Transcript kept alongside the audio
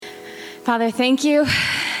Father, thank you.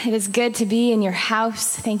 It is good to be in your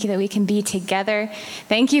house. Thank you that we can be together.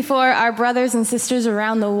 Thank you for our brothers and sisters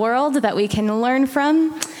around the world that we can learn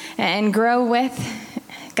from and grow with.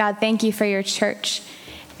 God, thank you for your church.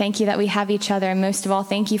 Thank you that we have each other. And most of all,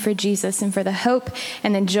 thank you for Jesus and for the hope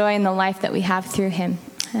and the joy and the life that we have through him.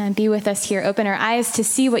 Be with us here. Open our eyes to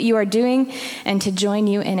see what you are doing and to join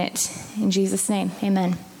you in it. In Jesus' name,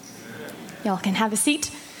 amen. Y'all can have a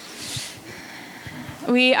seat.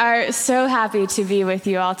 We are so happy to be with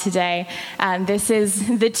you all today. This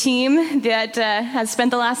is the team that has spent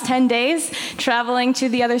the last 10 days traveling to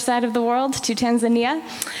the other side of the world, to Tanzania.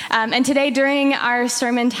 And today, during our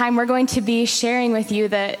sermon time, we're going to be sharing with you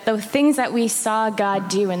the things that we saw God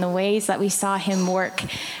do and the ways that we saw him work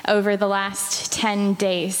over the last 10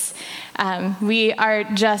 days. We are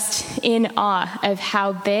just in awe of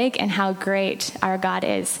how big and how great our God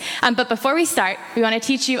is. But before we start, we want to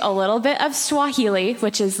teach you a little bit of Swahili,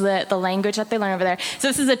 which is the language that they learn over there. So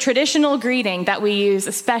this is a traditional greeting that we use,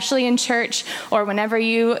 especially in church or whenever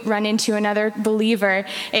you run into another believer.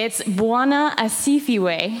 It's Bwana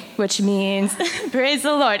asifiwe, which means praise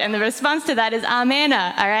the Lord. And the response to that is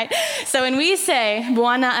Amena, all right? So when we say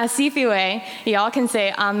Bwana asifiwe, y'all can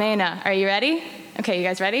say Amena. Are you ready? Okay, you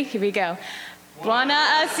guys ready? Here we go.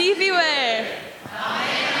 Bwana asifiwe.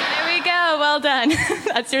 There we go. Well done.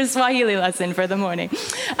 That's your Swahili lesson for the morning.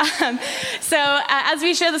 As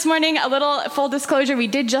we share this morning, a little full disclosure, we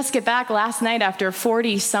did just get back last night after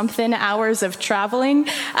 40-something hours of traveling.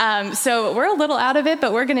 So we're a little out of it,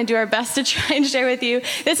 but we're going to do our best to try and share with you.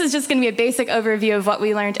 This is just going to be a basic overview of what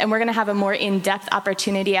we learned, and we're going to have a more in-depth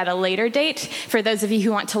opportunity at a later date for those of you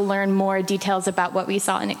who want to learn more details about what we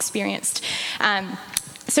saw and experienced.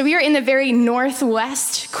 So we are in the very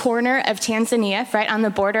northwest corner of Tanzania, right on the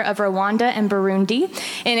border of Rwanda and Burundi,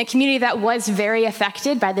 in a community that was very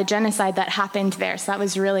affected by the genocide that happened there. So that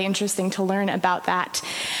was really interesting to learn about that.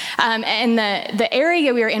 And the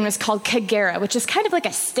area we were in was called Kagera, which is kind of like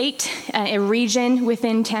a state, a region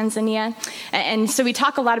within Tanzania. And so we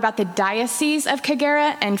talk a lot about the Diocese of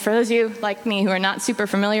Kagera. And for those of you like me who are not super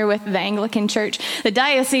familiar with the Anglican Church, the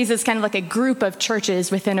diocese is kind of like a group of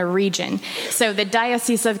churches within a region. So the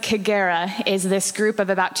Diocese of Kagera is this group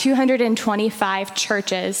of about 225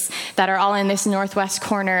 churches that are all in this northwest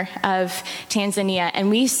corner of Tanzania.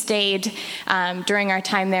 And we stayed during our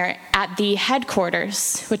time there at the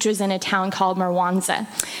headquarters, which was in a town called Mwanza.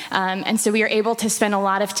 And so we were able to spend a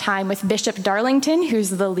lot of time with Bishop Darlington,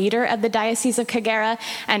 who's the leader of the Diocese of Kagera,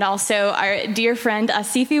 and also our dear friend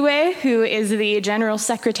Asifiwe, who is the general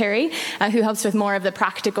secretary, who helps with more of the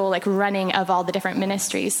practical running of all the different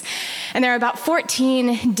ministries. And there are about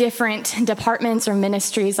 14 different departments or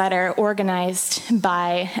ministries that are organized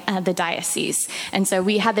by the diocese. And so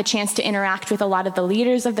we had the chance to interact with a lot of the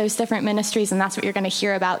leaders of those different ministries, and that's what you're going to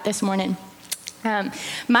hear about this morning.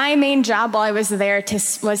 My main job while I was there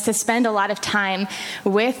was to spend a lot of time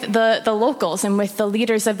with the locals and with the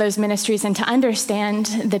leaders of those ministries and to understand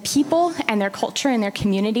the people and their culture and their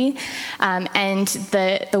community and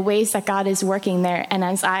the ways that God is working there. And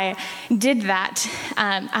as I did that,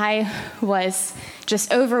 I was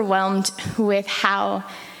just overwhelmed with how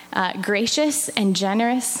gracious and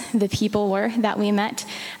generous the people were that we met,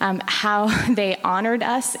 how they honored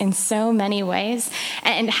us in so many ways,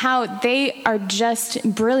 and how they are just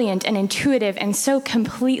brilliant and intuitive and so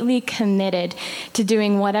completely committed to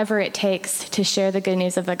doing whatever it takes to share the good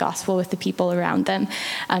news of the gospel with the people around them.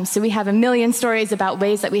 So we have a million stories about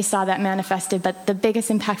ways that we saw that manifested, but the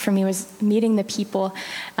biggest impact for me was meeting the people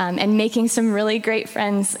and making some really great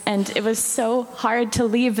friends, and it was so hard to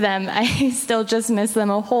leave them. I still just miss them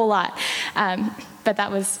a whole lot. But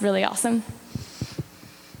that was really awesome.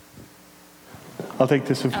 I'll take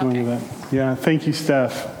this if you want to do that. Yeah, thank you,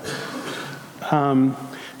 Steph.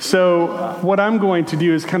 So what I'm going to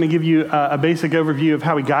do is kind of give you a basic overview of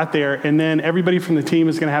how we got there, and then everybody from the team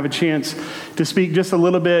is going to have a chance to speak just a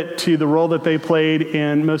little bit to the role that they played,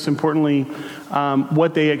 and most importantly,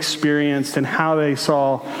 what they experienced and how they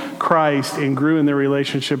saw Christ and grew in their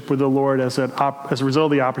relationship with the Lord as a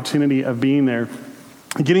result of the opportunity of being there.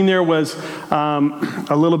 Getting there was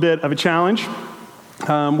a little bit of a challenge.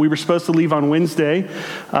 We were supposed to leave on Wednesday,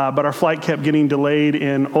 but our flight kept getting delayed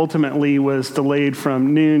and ultimately was delayed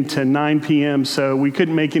from noon to 9 p.m., so we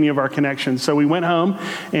couldn't make any of our connections. So we went home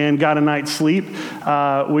and got a night's sleep,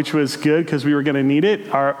 which was good because we were going to need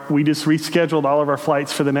it. We just rescheduled all of our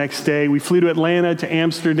flights for the next day. We flew to Atlanta, to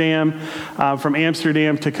Amsterdam, from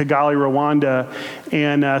Amsterdam to Kigali, Rwanda,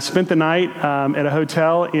 and spent the night at a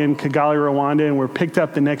hotel in Kigali, Rwanda, and were picked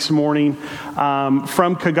up the next morning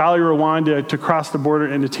from Kigali, Rwanda to cross the border border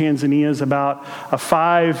into Tanzania is about a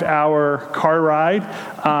 5-hour car ride.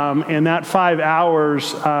 And that 5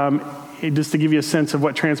 hours, just to give you a sense of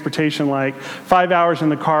what transportation like, 5 hours in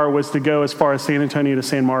the car was to go as far as San Antonio to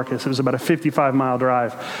San Marcos. It was about a 55-mile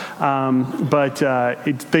drive.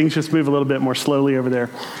 Things just move a little bit more slowly over there.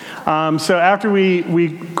 So after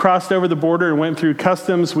we crossed over the border and went through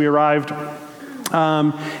customs, we arrived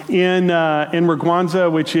in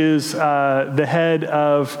Rwanda, which is the head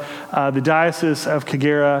of the Diocese of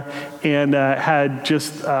Kagera, and had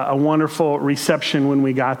just a wonderful reception when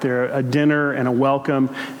we got there, a dinner and a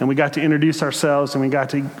welcome, and we got to introduce ourselves, and we got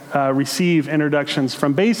to receive introductions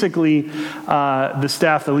from basically the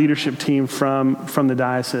staff, the leadership team from the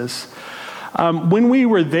diocese. When we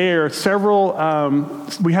were there,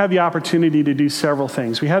 we had the opportunity to do several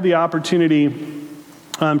things. We had the opportunity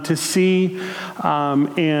to see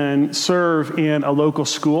and serve in a local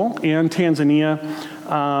school in Tanzania.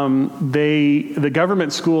 The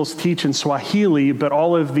government schools teach in Swahili, but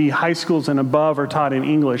all of the high schools and above are taught in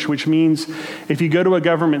English, which means if you go to a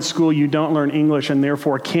government school, you don't learn English and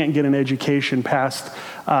therefore can't get an education past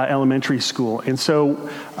elementary school. And so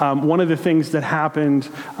one of the things that happened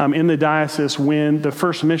in the diocese when the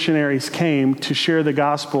first missionaries came to share the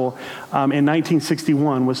gospel in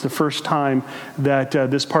 1961 was the first time that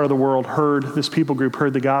this part of the world this people group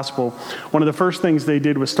heard the gospel. One of the first things they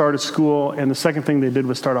did was start a school, and the second thing they did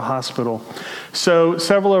was start a hospital. So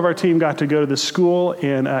several of our team got to go to the school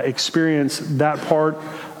and experience that part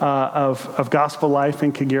of gospel life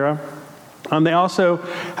in Kagera. They also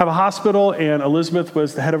have a hospital, and Elizabeth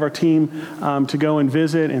was the head of our team to go and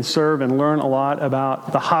visit and serve and learn a lot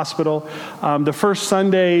about the hospital. The first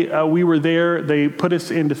Sunday we were there, they put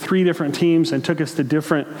us into 3 different teams and took us to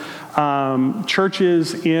different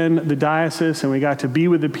churches in the diocese, and we got to be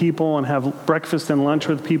with the people and have breakfast and lunch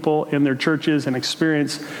with people in their churches and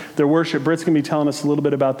experience their worship. Britt's going to be telling us a little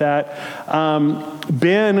bit about that.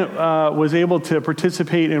 Ben was able to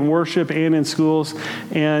participate in worship and in schools,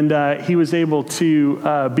 and he was able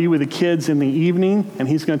to be with the kids in the evening, and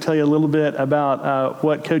he's going to tell you a little bit about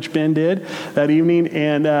what Coach Ben did that evening.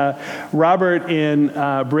 And Robert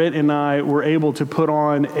and Britt and I were able to put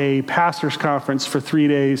on a pastors' conference for 3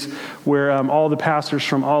 days where all the pastors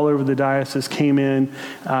from all over the diocese came in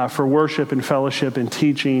for worship and fellowship and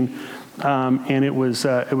teaching. And it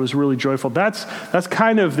was really joyful. That's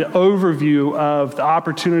kind of the overview of the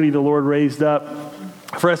opportunity the Lord raised up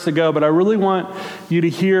for us to go, but I really want you to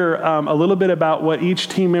hear a little bit about what each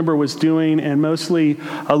team member was doing, and mostly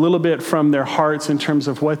a little bit from their hearts in terms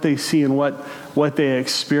of what they see and what they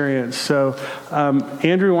experience. So,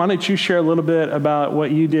 Andrew, why don't you share a little bit about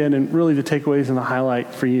what you did and really the takeaways and the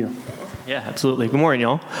highlight for you? Yeah, absolutely. Good morning,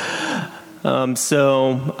 y'all. I'm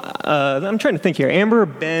trying to think here. Amber,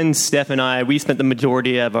 Ben, Steph, and I, we spent the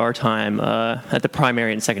majority of our time at the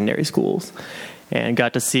primary and secondary schools, and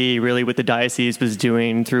got to see really what the diocese was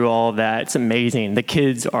doing through all of that. It's amazing. The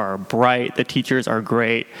kids are bright. The teachers are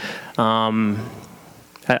great.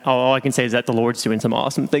 All I can say is that the Lord's doing some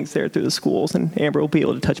awesome things there through the schools, and Amber will be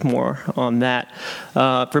able to touch more on that.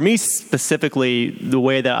 For me specifically, the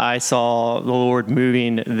way that I saw the Lord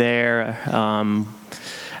moving there,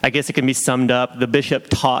 I guess it can be summed up. The bishop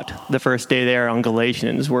taught the first day there on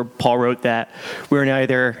Galatians, where Paul wrote that we're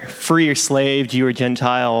neither free or slave, Jew or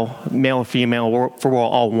Gentile, male or female, for we're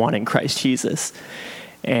all one in Christ Jesus.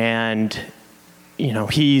 And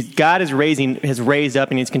God has raised up,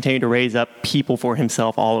 and he's continued to raise up people for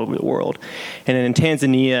himself all over the world. And in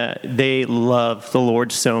Tanzania, they love the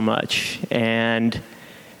Lord so much, and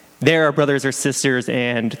they're our brothers or sisters,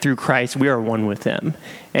 and through Christ, we are one with them.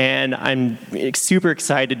 And I'm super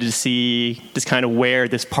excited to see just kind of where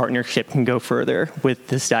this partnership can go further with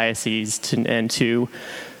this diocese, and to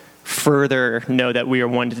further know that we are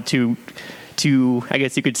one to, I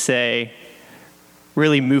guess you could say,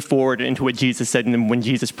 really move forward into what Jesus said, and when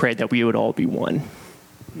Jesus prayed that we would all be one.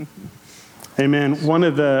 Amen. One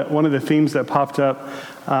of the themes that popped up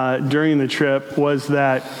during the trip was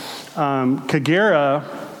that Kagera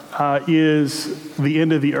is the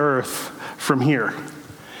end of the earth from here,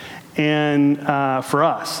 and for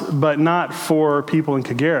us, but not for people in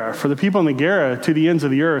Kagera. For the people in Kagera, to the ends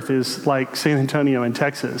of the earth is like San Antonio in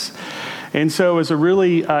Texas. And so it was a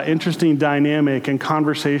really interesting dynamic and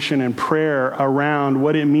conversation and prayer around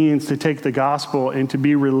what it means to take the gospel and to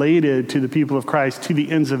be related to the people of Christ to the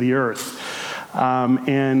ends of the earth.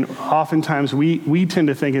 And oftentimes we tend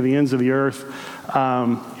to think of the ends of the earth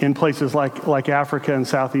in places like Africa and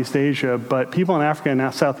Southeast Asia, but people in Africa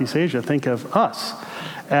and Southeast Asia think of us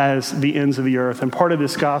as the ends of the earth. And part of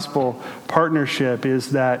this gospel partnership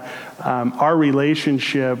is that our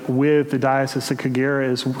relationship with the Diocese of Kagera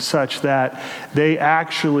is such that they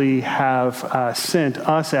actually have sent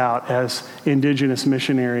us out as indigenous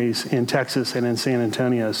missionaries in Texas and in San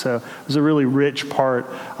Antonio. So it was a really rich part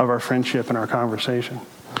of our friendship and our conversation.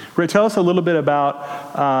 Britt, tell us a little bit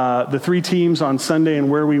about the 3 teams on Sunday and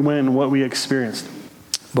where we went and what we experienced.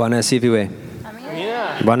 Buona Siviwe.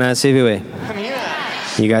 Buona Siviwe.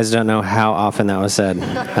 You guys don't know how often that was said.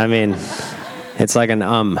 I mean, it's like an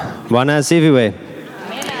Buona Siviwe.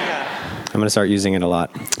 I'm going to start using it a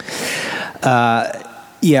lot.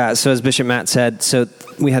 So as Bishop Matt said, so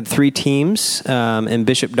we had 3 teams, and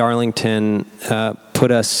Bishop Darlington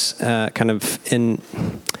put us kind of in,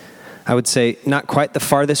 I would say, not quite the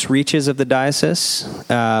farthest reaches of the diocese,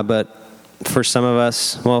 but for some of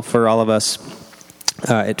us, well, for all of us,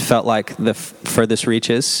 it felt like the furthest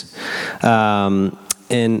reaches.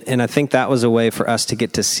 And I think that was a way for us to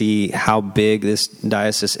get to see how big this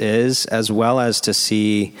diocese is, as well as to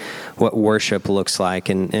see what worship looks like.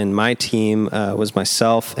 And my team was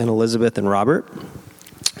myself and Elizabeth and Robert.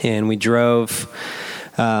 And we drove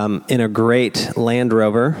in a great Land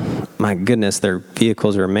Rover. My goodness, their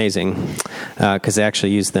vehicles are amazing because they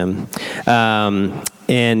actually use them.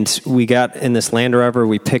 And we got in this Land Rover.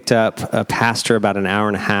 We picked up a pastor about an hour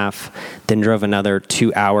and a half, then drove another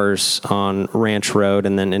 2 hours on Ranch Road,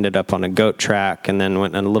 and then ended up on a goat track, and then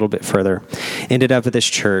went a little bit further. Ended up at this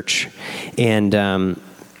church, and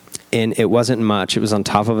it wasn't much. It was on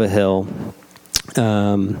top of a hill.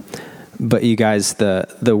 But you guys,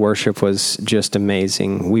 the worship was just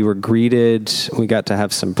amazing. We were greeted. We got to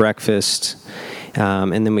have some breakfast,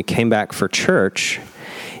 and then we came back for church.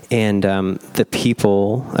 And the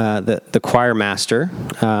people, the choir master,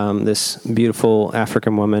 this beautiful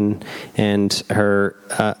African woman, and her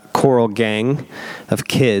choral gang of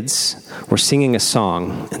kids were singing a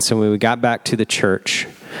song. And so when we got back to the church,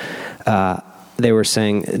 they were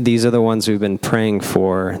saying, "These are the ones we've been praying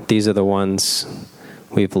for. These are the ones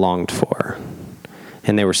we've longed for."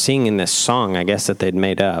 And they were singing this song, I guess, that they'd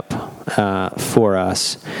made up for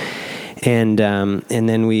us. And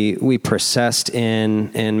then we processed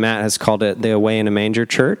in, and Matt has called it the Away in a Manger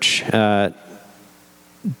Church. Dirt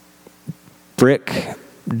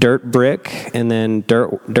brick, and then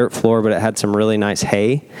dirt floor, but it had some really nice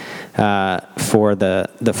hay for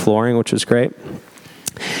the flooring, which was great.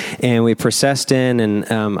 And we processed in, and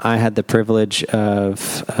I had the privilege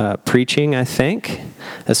of preaching, I think,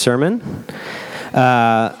 a sermon.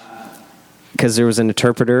 Because there was an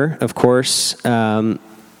interpreter, of course.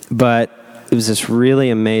 But it was this really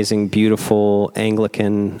amazing, beautiful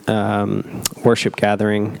Anglican worship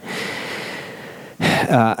gathering.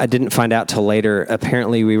 I didn't find out till later.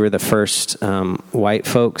 Apparently, we were the first white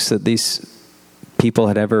folks that these people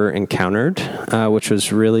had ever encountered, which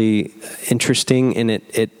was really interesting. And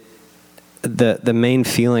the main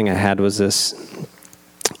feeling I had was this.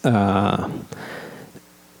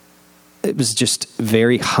 It was just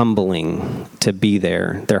very humbling to be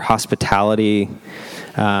there. Their hospitality.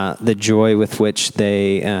 The joy with which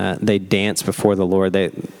they dance before the Lord.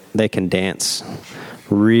 They can dance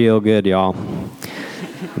real good, y'all.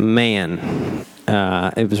 Man,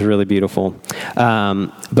 it was really beautiful.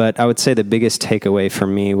 But I would say the biggest takeaway for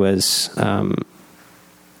me was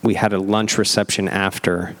we had a lunch reception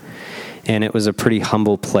after, and it was a pretty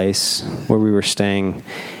humble place where we were staying.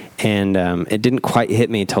 And it didn't quite hit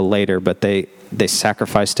me till later, but they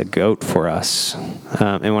sacrificed a goat for us.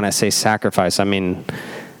 And when I say sacrifice, I mean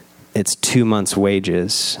it's 2 months'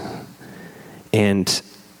 wages. And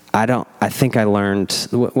I think I learned,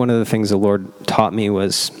 one of the things the Lord taught me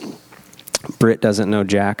was Britt doesn't know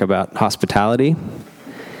jack about hospitality.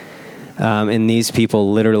 And these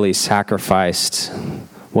people literally sacrificed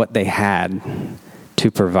what they had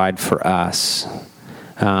to provide for us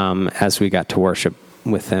as we got to worship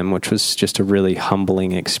with them, which was just a really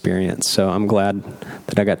humbling experience. So I'm glad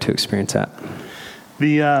that I got to experience that.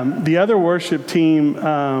 The other worship team,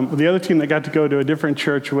 the other team that got to go to a different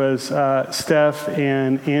church was Steph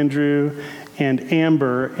and Andrew and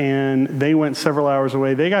Amber, and they went several hours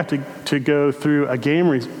away. They got to go through a game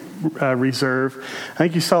reserve. I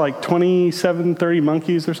think you saw like 27, 30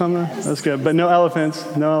 monkeys or something. That's good. But no elephants,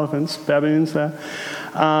 baboons.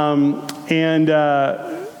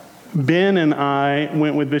 Ben and I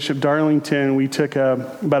went with Bishop Darlington. We took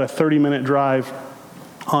about a 30-minute drive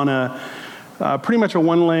on a pretty much a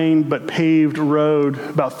one-lane but paved road,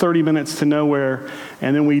 about 30 minutes to nowhere,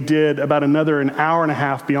 and then we did about an hour and a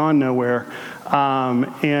half beyond nowhere.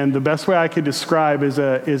 And the best way I could describe is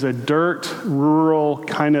a dirt, rural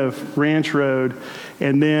kind of ranch road.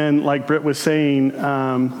 And then, like Britt was saying,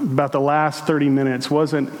 about the last 30 minutes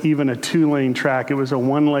wasn't even a 2-lane track. It was a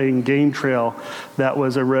 1-lane game trail that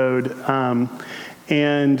was a road.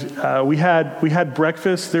 And we had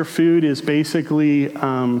breakfast. Their food is basically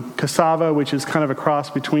cassava, which is kind of a cross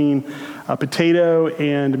between a potato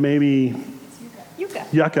and maybe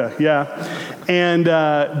yucca, yeah. And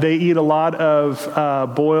they eat a lot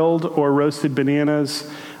of boiled or roasted bananas,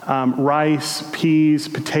 rice, peas,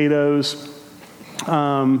 potatoes.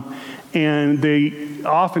 And they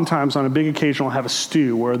oftentimes, on a big occasion, will have a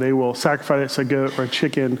stew where they will sacrifice a goat or a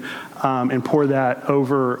chicken and pour that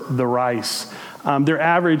over the rice. Their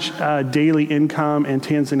average daily income in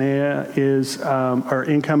Tanzania is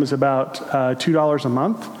about $2 a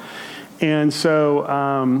month. And so,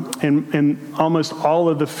 and almost all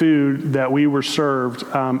of the food that we were served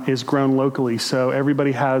is grown locally. So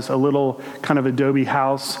everybody has a little kind of adobe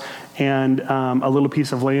house and a little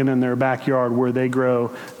piece of land in their backyard where they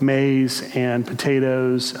grow maize and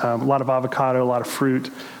potatoes, a lot of avocado, a lot of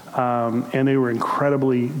fruit, and they were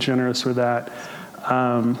incredibly generous with that.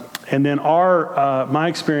 And then my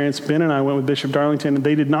experience, Ben and I went with Bishop Darlington, and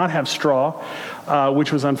they did not have straw,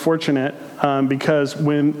 which was unfortunate because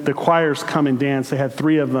when the choirs come and dance, they had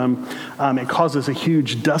 3 of them, it causes a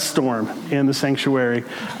huge dust storm in the sanctuary.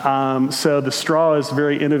 So the straw is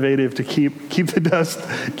very innovative to keep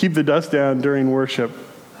the dust down during worship.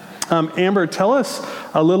 Amber, tell us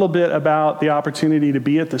a little bit about the opportunity to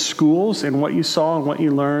be at the schools and what you saw and what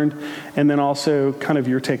you learned, and then also kind of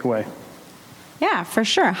your takeaway. Yeah, for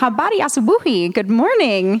sure. Habari asubuhi. Good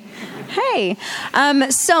morning. Hey.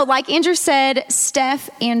 So like Andrew said, Steph,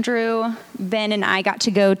 Andrew, Ben, and I got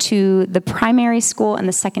to go to the primary school and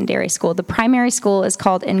the secondary school. The primary school is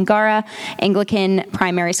called Ngara Anglican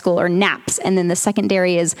Primary School, or NAPS. And then the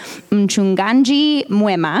secondary is Mchungaji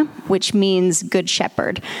Mwema, which means Good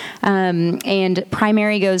Shepherd. And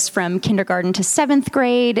primary goes from kindergarten to 7th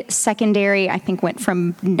grade. Secondary, I think, went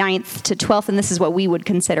from 9th to 12th, and this is what we would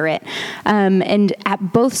consider it. And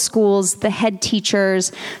at both schools, the head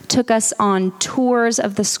teachers took us on tours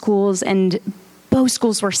of the schools, and both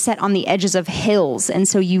schools were set on the edges of hills. And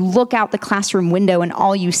so you look out the classroom window and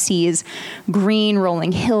all you see is green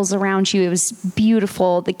rolling hills around you. It was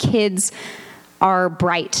beautiful. The kids are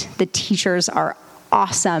bright. The teachers are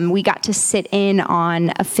awesome. We got to sit in on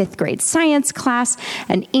a 5th grade science class,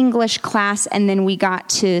 an English class, and then we got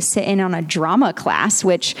to sit in on a drama class,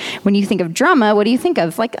 which when you think of drama, what do you think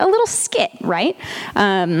of? Like a little skit, right?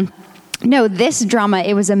 No, this drama,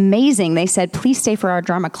 it was amazing. They said, please stay for our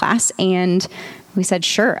drama class. And we said,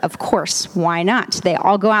 sure, of course, why not? They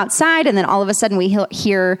all go outside, and then all of a sudden we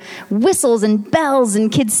hear whistles and bells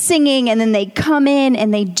and kids singing, and then they come in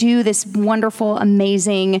and they do this wonderful,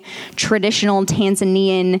 amazing, traditional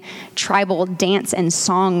Tanzanian tribal dance and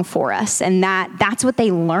song for us. And that's what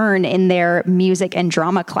they learn in their music and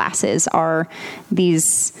drama classes, are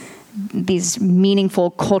these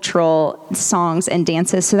meaningful cultural songs and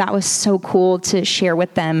dances. So that was so cool to share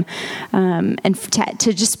with them, and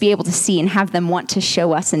to just be able to see and have them want to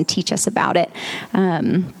show us and teach us about it.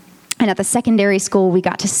 And at the secondary school, we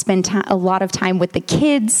got to spend a lot of time with the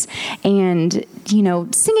kids and,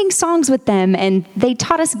 singing songs with them. And they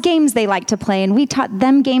taught us games they like to play, and we taught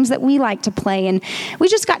them games that we like to play. And we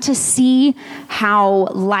just got to see how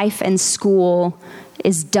life and school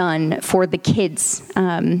is done for the kids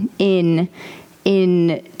in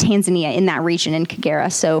Tanzania, in that region, in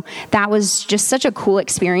Kagera. So that was just such a cool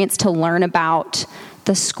experience to learn about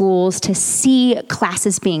the schools, to see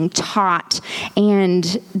classes being taught. And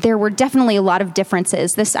there were definitely a lot of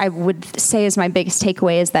differences. This, I would say, is my biggest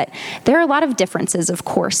takeaway, is that there are a lot of differences, of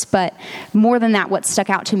course, but more than that, what stuck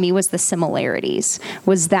out to me was the similarities,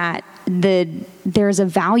 was that there's a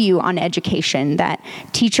value on education, that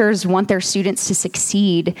teachers want their students to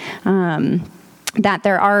succeed, that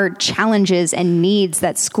there are challenges and needs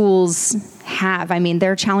that schools have. I mean,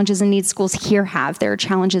 there are challenges and needs schools here have. There are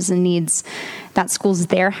challenges and needs that schools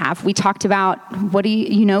there have. We talked about,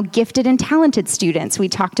 gifted and talented students. We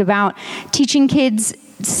talked about teaching kids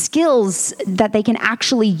skills that they can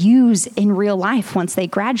actually use in real life once they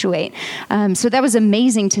graduate. So that was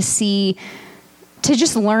amazing to see, to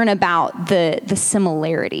just learn about the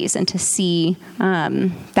similarities, and to see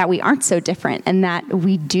that we aren't so different, and that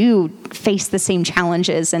we do face the same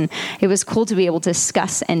challenges. And it was cool to be able to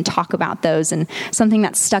discuss and talk about those. And something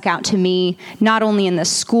that stuck out to me, not only in the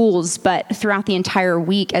schools, but throughout the entire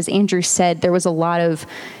week, as Andrew said, there was a lot of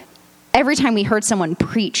every time we heard someone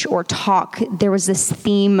preach or talk, there was this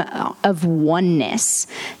theme of oneness,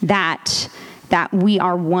 that we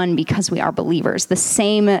are one because we are believers. The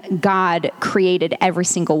same God created every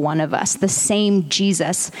single one of us. The same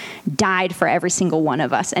Jesus died for every single one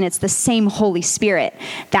of us. And it's the same Holy Spirit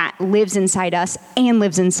that lives inside us and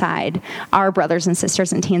lives inside our brothers and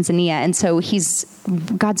sisters in Tanzania. And so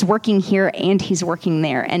God's working here and he's working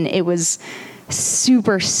there. And it was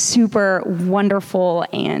super, super wonderful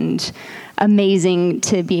and amazing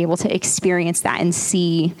to be able to experience that and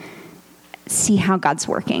see how God's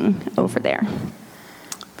working over there.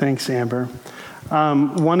 Thanks, Amber.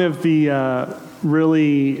 One of the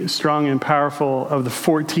really strong and powerful of the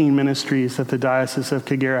 14 ministries that the Diocese of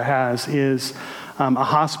Kagera has is a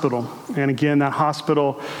hospital. And again, that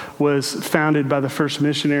hospital was founded by the first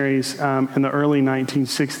missionaries in the early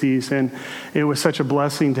 1960s. And it was such a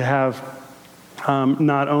blessing to have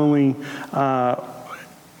not only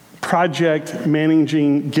project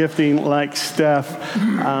managing gifting like Steph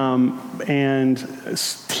and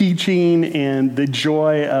teaching and the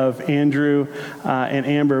joy of Andrew and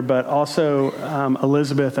Amber, but also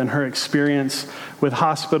Elizabeth and her experience with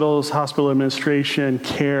hospitals, hospital administration,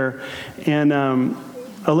 care. And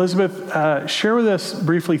Elizabeth, share with us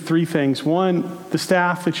briefly 3 things. 1, the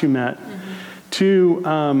staff that you met. 2,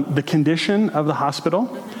 the condition of the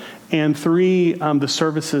hospital. And 3, the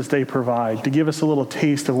services they provide, to give us a little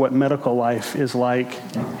taste of what medical life is like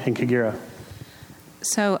in Kagera.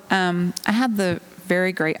 So I had the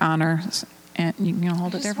very great honor, and you can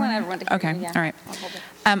hold it there for me? Okay, all right.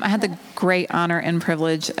 I had the great honor and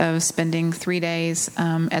privilege of spending 3 days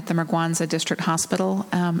at the Murgwanza District Hospital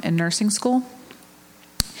in nursing school.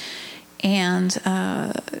 And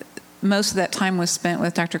most of that time was spent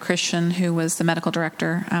with Dr. Christian, who was the medical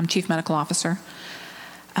director, chief medical officer.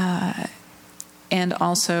 And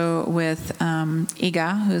also with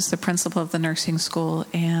Iga, who's the principal of the nursing school,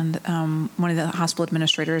 and one of the hospital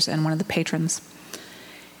administrators, and one of the patrons.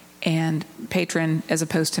 And patron as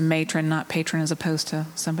opposed to matron, not patron as opposed to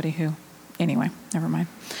somebody who... Anyway, never mind.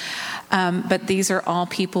 But these are all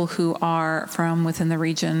people who are from within the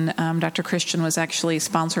region. Dr. Christian was actually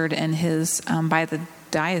sponsored in his by the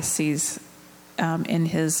diocese in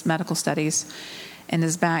his medical studies. And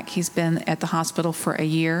is back. He's been at the hospital for a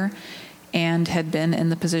year and had been in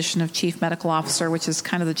the position of chief medical officer, which is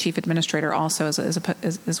kind of the chief administrator also,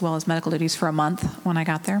 as well as medical duties, for a month when I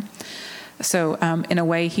got there. So in a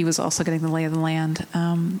way, he was also getting the lay of the land,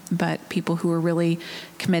 but people who were really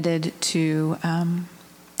committed to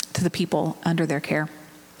the people under their care.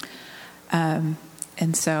 And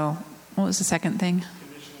so what was the second thing?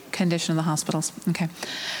 Condition of the hospitals. Okay.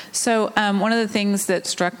 So one of the things that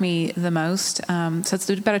struck me the most, so it's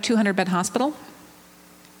about a 200-bed hospital,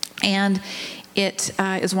 and it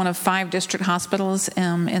is one of 5 district hospitals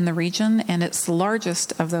in the region, and it's the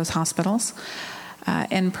largest of those hospitals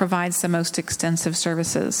and provides the most extensive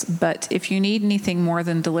services. But if you need anything more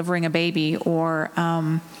than delivering a baby or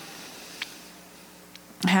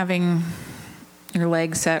having your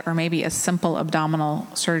leg set, or maybe a simple abdominal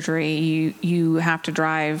surgery, you have to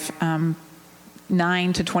drive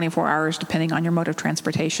 9 to 24 hours, depending on your mode of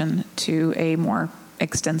transportation, to a more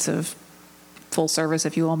extensive, full service,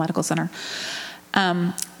 if you will, medical center.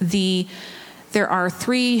 There are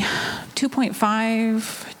 3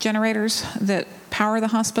 2.5 generators that power the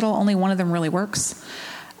hospital. Only one of them really works.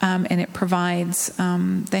 And it provides,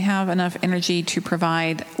 they have enough energy to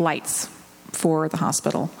provide lights for the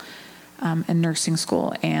hospital. In nursing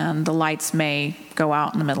school, and the lights may go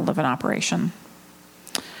out in the middle of an operation.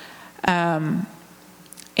 And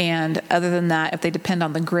other than that, if they depend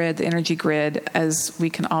on the grid, the energy grid, as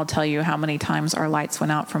we can all tell you how many times our lights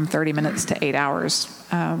went out from 30 minutes to 8 hours,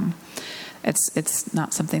 it's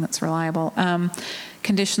not something that's reliable.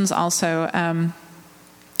 Conditions also,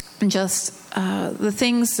 just the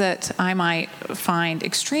things that I might find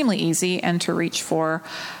extremely easy and to reach for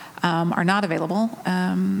are not available.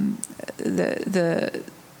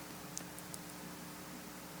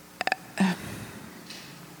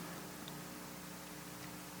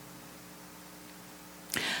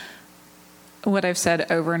 What I've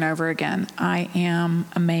said over and over again, I am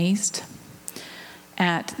amazed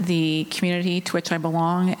at the community to which I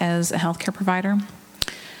belong as a healthcare provider,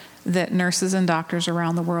 that nurses and doctors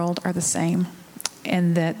around the world are the same,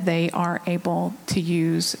 and that they are able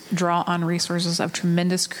to draw on resources of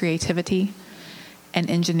tremendous creativity and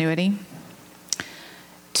ingenuity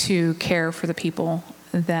to care for the people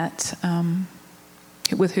that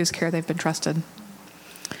with whose care they've been trusted.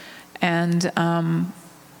 And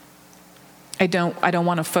I don't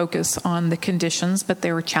want to focus on the conditions, but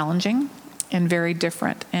they were challenging and very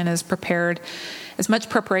different. And as prepared as much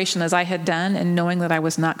preparation as I had done and knowing that I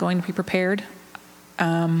was not going to be prepared,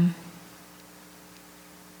 I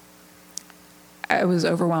was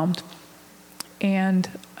overwhelmed and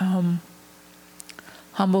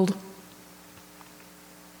humbled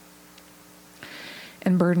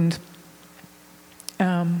and burdened.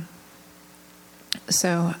 The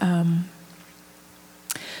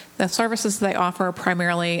services they offer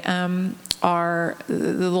primarily are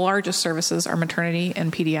the largest services are maternity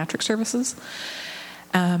and pediatric services,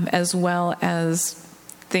 as well as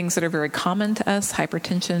things that are very common to us: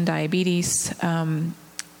 hypertension, diabetes, HIV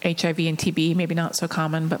and TB. Maybe not so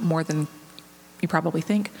common, but more than you probably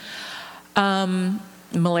think.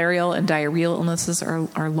 Malarial and diarrheal illnesses are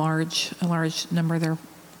a large number of their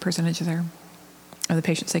percentage of the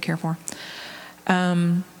patients they care for.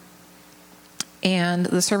 And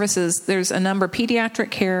the services, there's a number: pediatric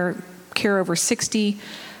care over 60,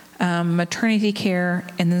 maternity care,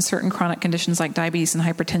 and then certain chronic conditions like diabetes and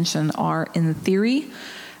hypertension are, in theory,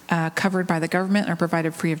 covered by the government and are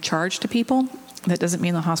provided free of charge to people. That doesn't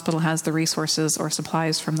mean the hospital has the resources or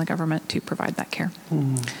supplies from the government to provide that care.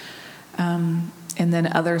 And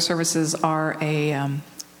then other services are a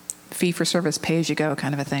fee-for-service, pay-as-you-go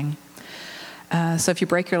kind of a thing. So if you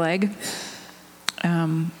break your leg,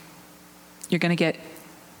 you're going to get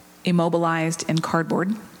immobilized in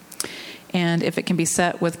cardboard. And if it can be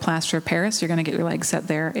set with plaster of Paris, you're going to get your leg set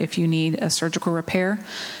there. If you need a surgical repair,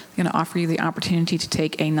 they're going to offer you the opportunity to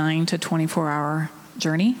take a 9 to 24-hour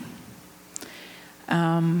journey,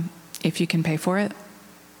 if you can pay for it,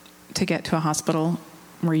 to get to a hospital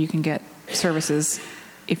where you can get services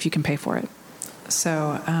if you can pay for it.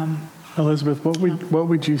 So, Elizabeth, what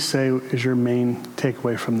would you say is your main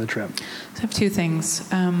takeaway from the trip? So I have two things.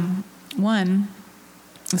 One,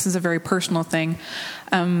 this is a very personal thing,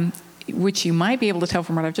 which you might be able to tell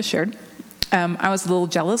from what I've just shared. I was a little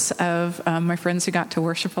jealous of my friends who got to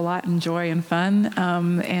worship a lot and joy and fun,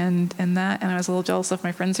 and I was a little jealous of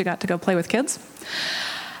my friends who got to go play with kids,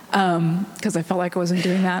 because I felt like I wasn't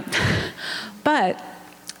doing that. But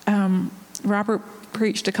Robert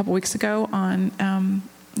preached a couple weeks ago on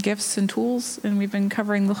gifts and tools, and we've been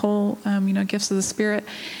covering the whole, gifts of the Spirit.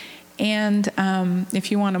 And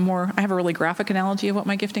if you want I have a really graphic analogy of what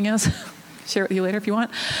my gifting is. Share it with you later if you want.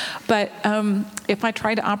 But if I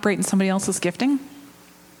try to operate in somebody else's gifting,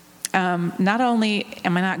 not only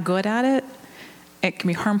am I not good at it, it can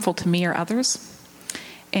be harmful to me or others.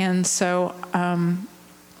 And so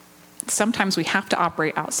sometimes we have to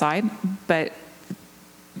operate outside, but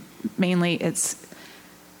mainly it's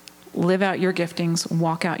live out your giftings,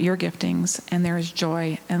 walk out your giftings, and there is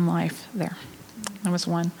joy and life there. That was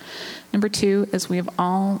one. Number two, as we have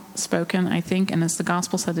all spoken, I think, and as the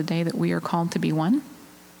gospel said today, that we are called to be one.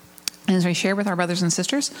 And as we share with our brothers and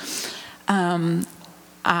sisters, the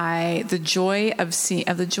joy of seeing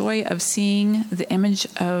the image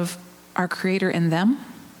of our Creator in them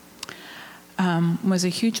was a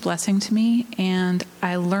huge blessing to me, and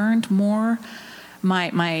I learned more.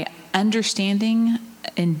 My understanding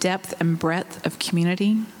in depth and breadth of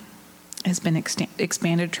community has been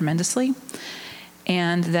expanded tremendously.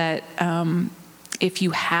 And that if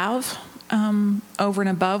you have over and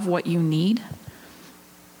above what you need,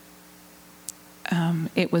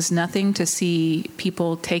 it was nothing to see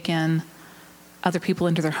people take in other people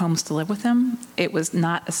into their homes to live with them. It was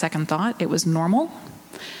not a second thought. It was normal.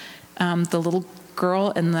 The little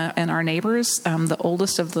girl and our neighbors, the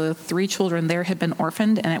oldest of the 3 children there, had been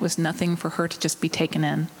orphaned, and it was nothing for her to just be taken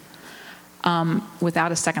in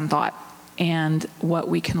without a second thought. And what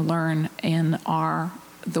we can learn in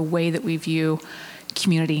the way that we view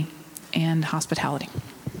community and hospitality.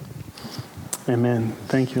 Amen.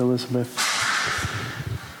 Thank you, Elizabeth.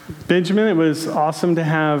 Benjamin, it was awesome to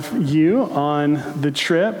have you on the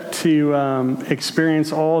trip to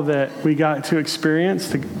experience all that we got to experience,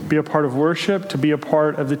 to be a part of worship, to be a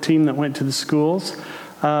part of the team that went to the schools,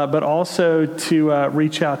 but also to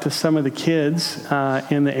reach out to some of the kids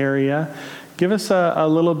in the area. Give us a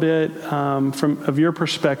little bit of your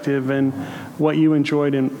perspective and what you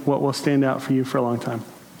enjoyed and what will stand out for you for a long time.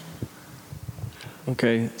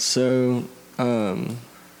 Okay, so I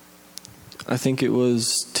think it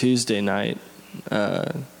was Tuesday night.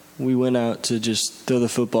 We went out to just throw the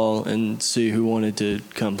football and see who wanted to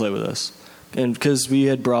come play with us. And because we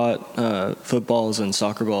had brought footballs and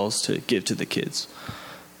soccer balls to give to the kids.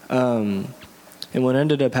 And what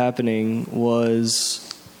ended up happening was...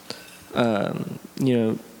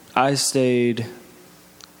 I stayed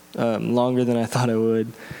longer than I thought I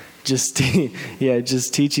would, just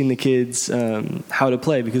teaching the kids how to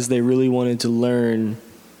play, because they really wanted to learn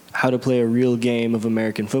how to play a real game of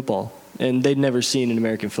American football, and they'd never seen an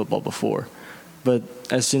American football before. but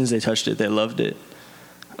as soon as they touched it, they loved it.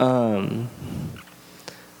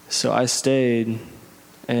 So I stayed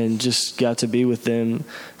and just got to be with them.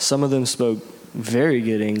 Some of them spoke very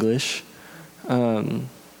good English, and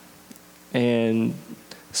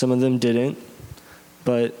some of them didn't,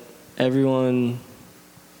 but everyone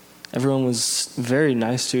was very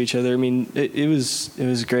nice to each other. I mean, it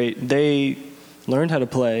was great. They learned how to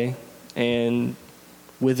play, and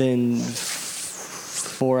within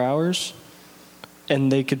 4 hours,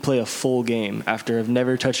 and they could play a full game after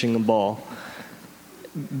never touching a ball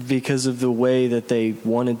because of the way that they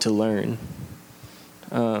wanted to learn.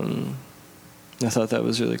 I thought that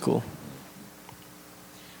was really cool.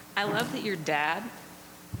 I love that your dad,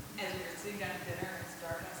 as you're sitting down at dinner and it's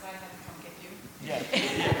dark outside, had to come get you.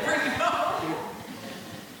 Yeah. Bring you home.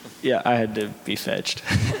 Yeah, I had to be fetched.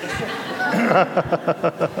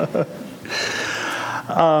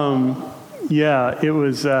 Yeah, it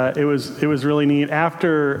was really neat.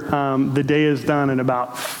 After the day is done, and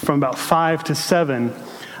from about 5 to 7,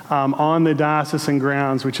 on the diocesan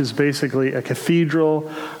grounds, which is basically a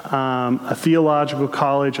cathedral, a theological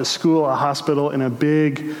college, a school, a hospital, and a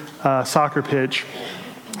big soccer pitch,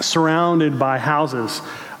 surrounded by houses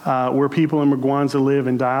where people in Mugwanza live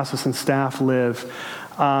and diocesan staff live.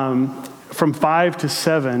 From 5 to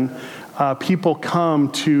 7. People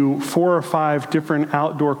come to 4 or 5 different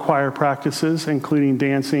outdoor choir practices, including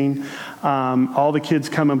dancing. All the kids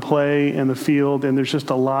come and play in the field, and there's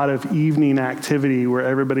just a lot of evening activity where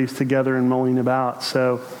everybody's together and mulling about.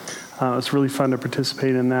 So it's really fun to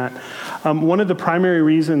participate in that. One of the primary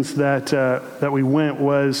reasons that we went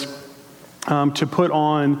was to put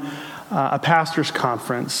on a pastors'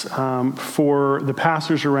 conference for the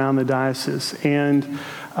pastors around the diocese. And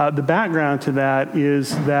the background to that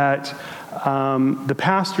is that the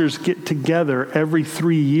pastors get together every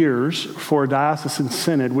 3 years for a diocesan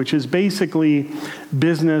synod, which is basically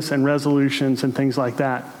business and resolutions and things like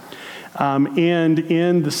that. And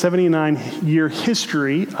in the 79-year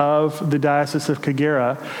history of the Diocese of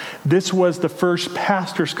Kagera, this was the first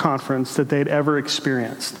pastors' conference that they'd ever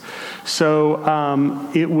experienced.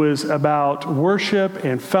 So it was about worship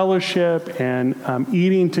and fellowship and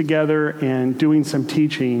eating together and doing some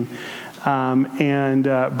teaching. And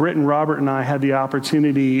Britt and Robert and I had the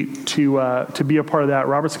opportunity to be a part of that.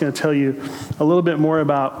 Robert's going to tell you a little bit more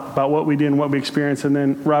about what we did and what we experienced. And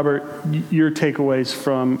then, Robert, your takeaways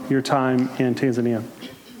from your time in Tanzania.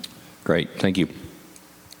 Great. Thank you.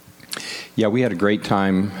 Yeah, we had a great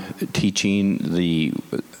time teaching the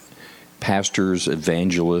pastors,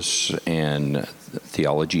 evangelists, and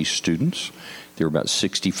theology students. There were about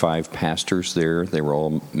 65 pastors there. They were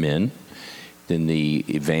all men. Then the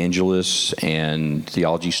evangelists and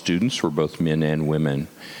theology students were both men and women,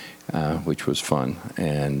 which was fun.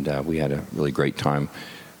 And we had a really great time.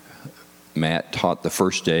 Matt taught the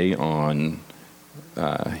first day on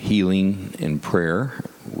healing and prayer,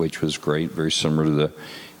 which was great, very similar to the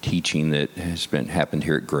teaching that has happened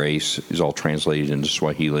here at Grace. It was all translated into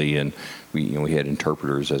Swahili, and we had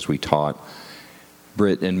interpreters as we taught.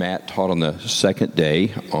 Britt and Matt taught on the second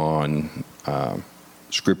day on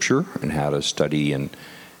Scripture and how to study and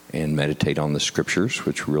meditate on the Scriptures,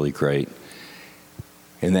 which were really great.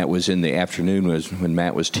 And that was in the afternoon was when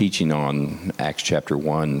Matt was teaching on Acts chapter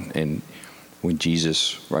 1, and when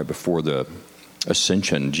Jesus, right before the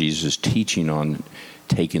ascension, Jesus teaching on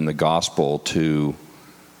taking the gospel to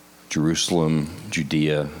Jerusalem,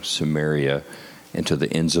 Judea, Samaria, and to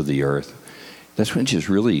the ends of the earth. That's when it just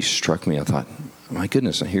really struck me. I thought, my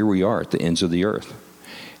goodness, here we are at the ends of the earth.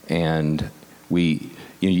 And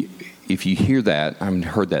if you hear that, I've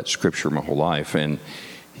heard that scripture my whole life, and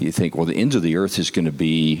you think, well, the ends of the earth is going to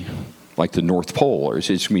be like the North Pole, or it's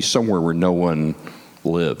going to be somewhere where no one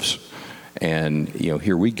lives. And,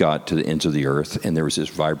 here we got to the ends of the earth, and there was this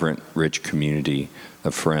vibrant, rich community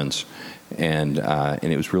of friends. And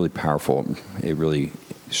it was really powerful. It really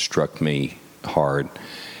struck me hard.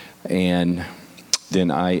 And then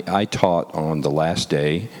I taught on the last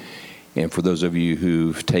day. And for those of you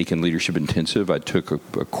who've taken Leadership Intensive, I took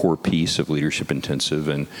a core piece of Leadership Intensive,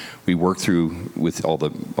 and we worked through with all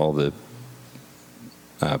the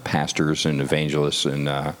pastors and evangelists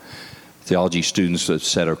and theology students a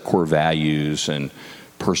set of core values and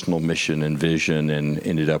personal mission and vision, and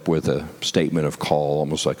ended up with a statement of call,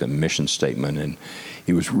 almost like a mission statement. And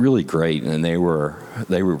it was really great. And they were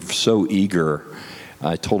so eager.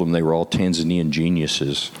 I told them they were all Tanzanian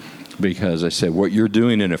geniuses, because I said, what you're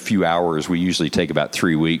doing in a few hours, we usually take about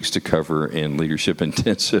 3 weeks to cover in Leadership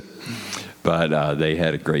Intensive. But they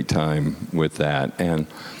had a great time with that. And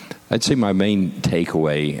I'd say my main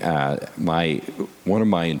takeaway, one of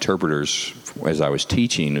my interpreters as I was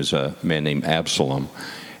teaching was a man named Absalom,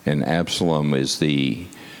 and Absalom is the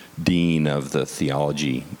dean of the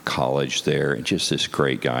theology college there, and just this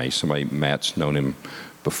great guy. Matt's known him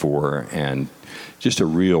before, and just a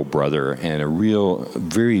real brother and a real,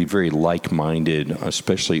 very, very like-minded,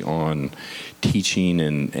 especially on teaching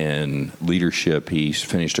and leadership. He's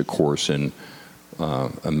finished a course in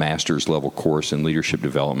a master's level course in leadership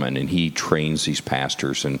development, and he trains these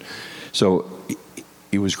pastors. And so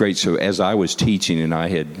it was great. So as I was teaching, and I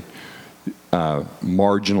had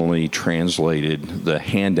marginally translated the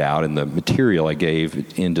handout and the material I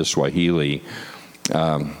gave into Swahili,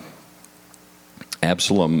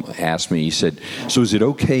 Absalom asked me, he said, "So is it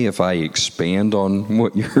okay if I expand on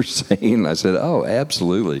what you're saying?" I said, "Oh,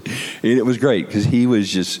 absolutely." And it was great because he was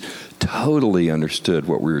just totally understood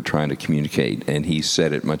what we were trying to communicate, and he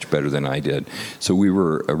said it much better than I did. So we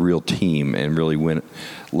were a real team and really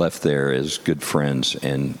left there as good friends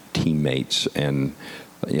and teammates. And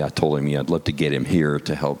I told him, I'd love to get him here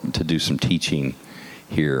to help to do some teaching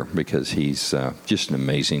here, because he's just an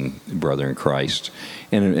amazing brother in Christ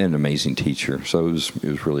and an amazing teacher. So it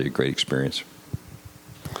was really a great experience.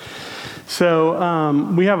 So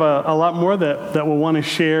we have a lot more that we'll want to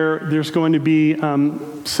share. There's going to be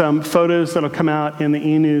some photos that'll come out in the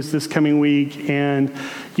e-news this coming week. And,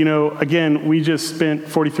 again, we just spent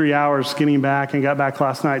 43 hours getting back and got back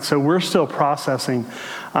last night. So we're still processing.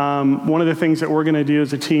 One of the things that we're going to do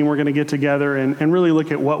as a team, we're going to get together and really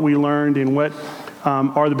look at what we learned and what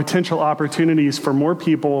are the potential opportunities for more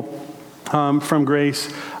people from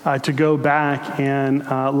Grace to go back and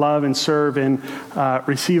love and serve and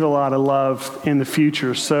receive a lot of love in the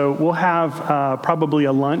future. So we'll have probably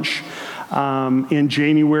a lunch in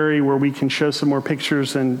January where we can show some more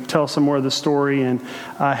pictures and tell some more of the story and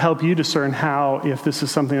help you discern how, if this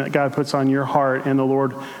is something that God puts on your heart and the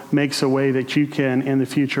Lord makes a way that you can in the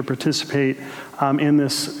future participate in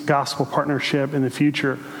this gospel partnership in the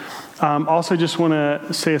future. Also just want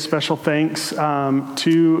to say a special thanks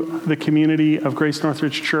to the community of Grace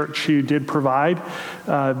Northridge Church who did provide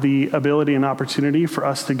the ability and opportunity for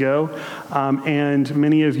us to go. And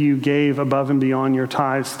many of you gave above and beyond your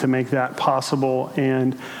tithes to make that possible.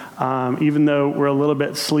 And even though we're a little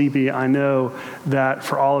bit sleepy, I know that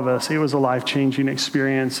for all of us, it was a life-changing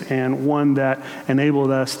experience and one that enabled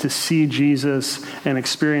us to see Jesus and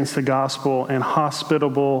experience the gospel and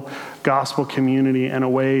hospitable gospel community in a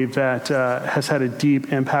way that has had a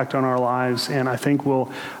deep impact on our lives, and I think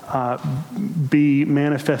will be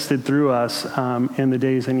manifested through us in the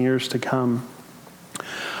days and years to come.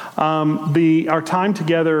 Our time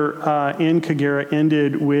together in Kagera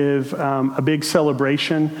ended with a big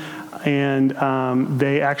celebration, and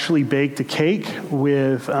they actually baked a cake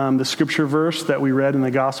with the scripture verse that we read in the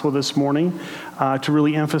gospel this morning to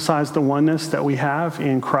really emphasize the oneness that we have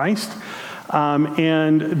in Christ.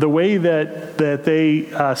 And the way that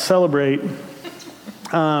they celebrate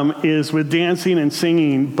is with dancing and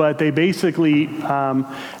singing, but they basically,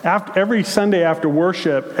 every Sunday after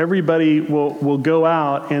worship, everybody will go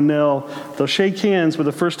out and they'll shake hands with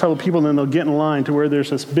the first couple of people, and then they'll get in line to where there's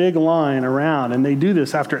this big line around, and they do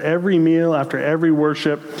this after every meal, after every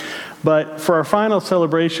worship. But for our final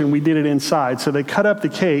celebration, we did it inside. So they cut up the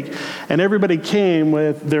cake, and everybody came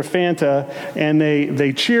with their Fanta, and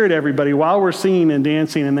they cheered everybody while we're singing and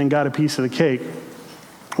dancing, and then got a piece of the cake.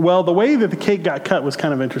 Well, the way that the cake got cut was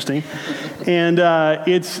kind of interesting, and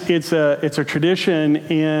it's a tradition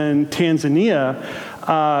in Tanzania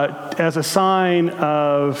as a sign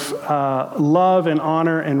of love and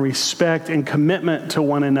honor and respect and commitment to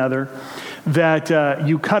one another that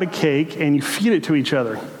you cut a cake and you feed it to each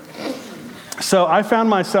other. So I found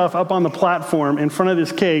myself up on the platform in front of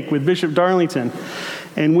this cake with Bishop Darlington,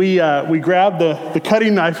 and we grabbed the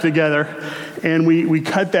cutting knife together, and we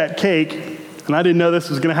cut that cake. And I didn't know this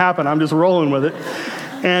was going to happen. I'm just rolling with it.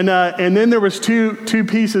 And then there was two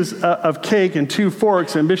pieces of cake and 2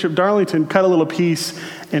 forks, and Bishop Darlington cut a little piece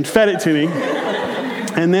and fed it to me.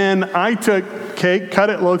 And then I took cake,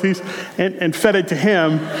 cut it little piece, and fed it to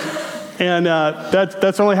him. And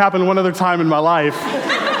that's only happened one other time in my life.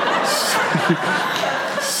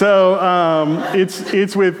 So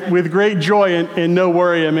it's with great joy and no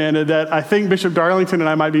worry, Amanda, that I think Bishop Darlington and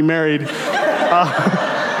I might be married.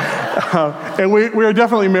 And we are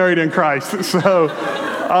definitely married in Christ. So,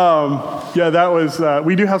 that was,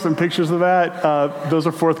 we do have some pictures of that. Those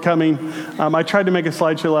are forthcoming. I tried to make a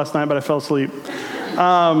slideshow last night, but I fell asleep.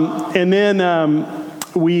 And then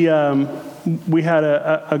we had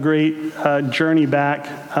a great journey back,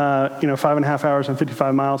 5.5 hours and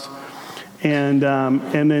 55 miles. and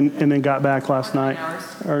then got back last night. 9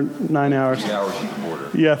 hours. Or 9 hours. 3 hours at the border.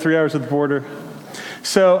 Yeah, 3 hours at the border.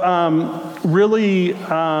 So really, 2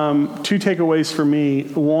 takeaways for me.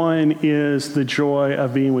 One is the joy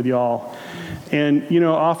of being with y'all. And,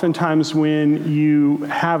 oftentimes when you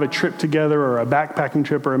have a trip together or a backpacking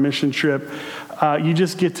trip or a mission trip, you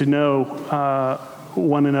just get to know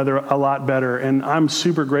one another a lot better. And I'm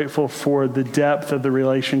super grateful for the depth of the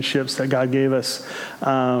relationships that God gave us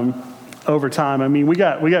over time. I mean, we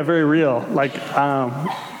got very real, like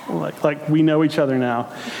we know each other now.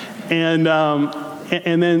 And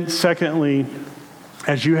then secondly,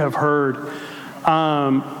 as you have heard,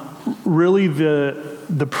 really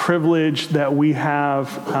the privilege that we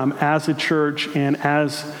have as a church and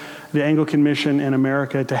as the Anglican Mission in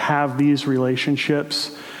America to have these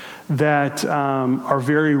relationships that are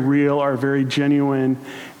very real, are very genuine,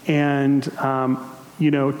 and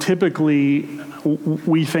typically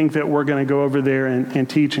we think that we're going to go over there and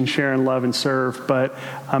teach and share and love and serve, but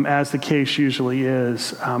as the case usually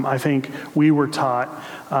is, I think we were taught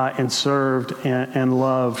and served and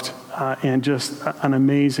loved in just an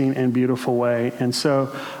amazing and beautiful way. And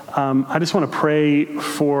so I just want to pray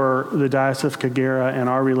for the Diocese of Kagera and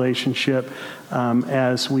our relationship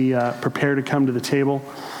as we prepare to come to the table.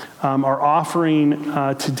 Our offering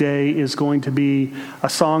today is going to be a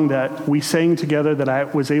song that we sang together that I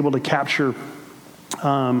was able to capture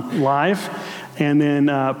live, and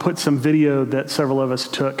then put some video that several of us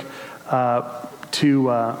took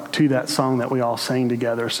to that song that we all sang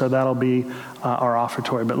together. So that'll be our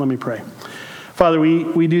offertory. But let me pray. Father,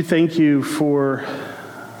 we do thank you for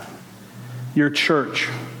your church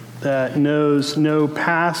that knows no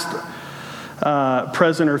past,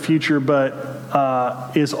 present, or future,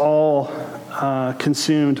 but is all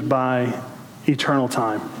consumed by eternal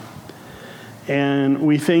time. And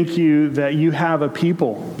we thank you that you have a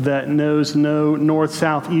people that knows no north,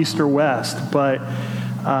 south, east, or west, but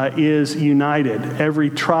is united,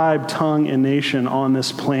 every tribe, tongue, and nation on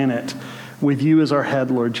this planet, with you as our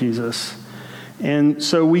head, Lord Jesus. And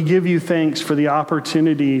so we give you thanks for the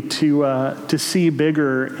opportunity to see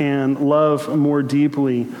bigger and love more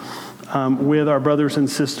deeply with our brothers and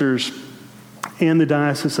sisters in the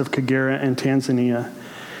Diocese of Kagera and Tanzania.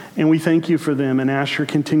 And we thank you for them and ask your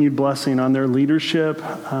continued blessing on their leadership,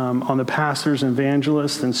 on the pastors,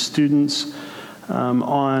 evangelists, and students,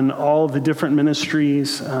 on all the different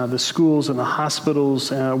ministries, the schools and the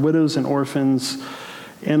hospitals, widows and orphans.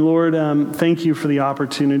 And Lord, thank you for the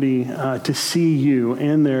opportunity to see you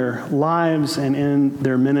in their lives and in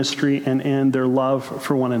their ministry and in their love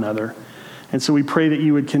for one another. And so we pray that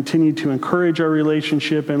you would continue to encourage our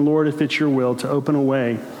relationship, and Lord, if it's your will, to open a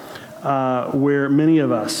way where many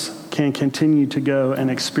of us can continue to go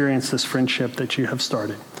and experience this friendship that you have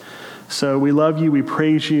started. So we love you, we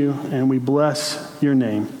praise you, and we bless your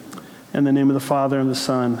name. In the name of the Father, and the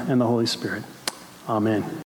Son, and the Holy Spirit. Amen.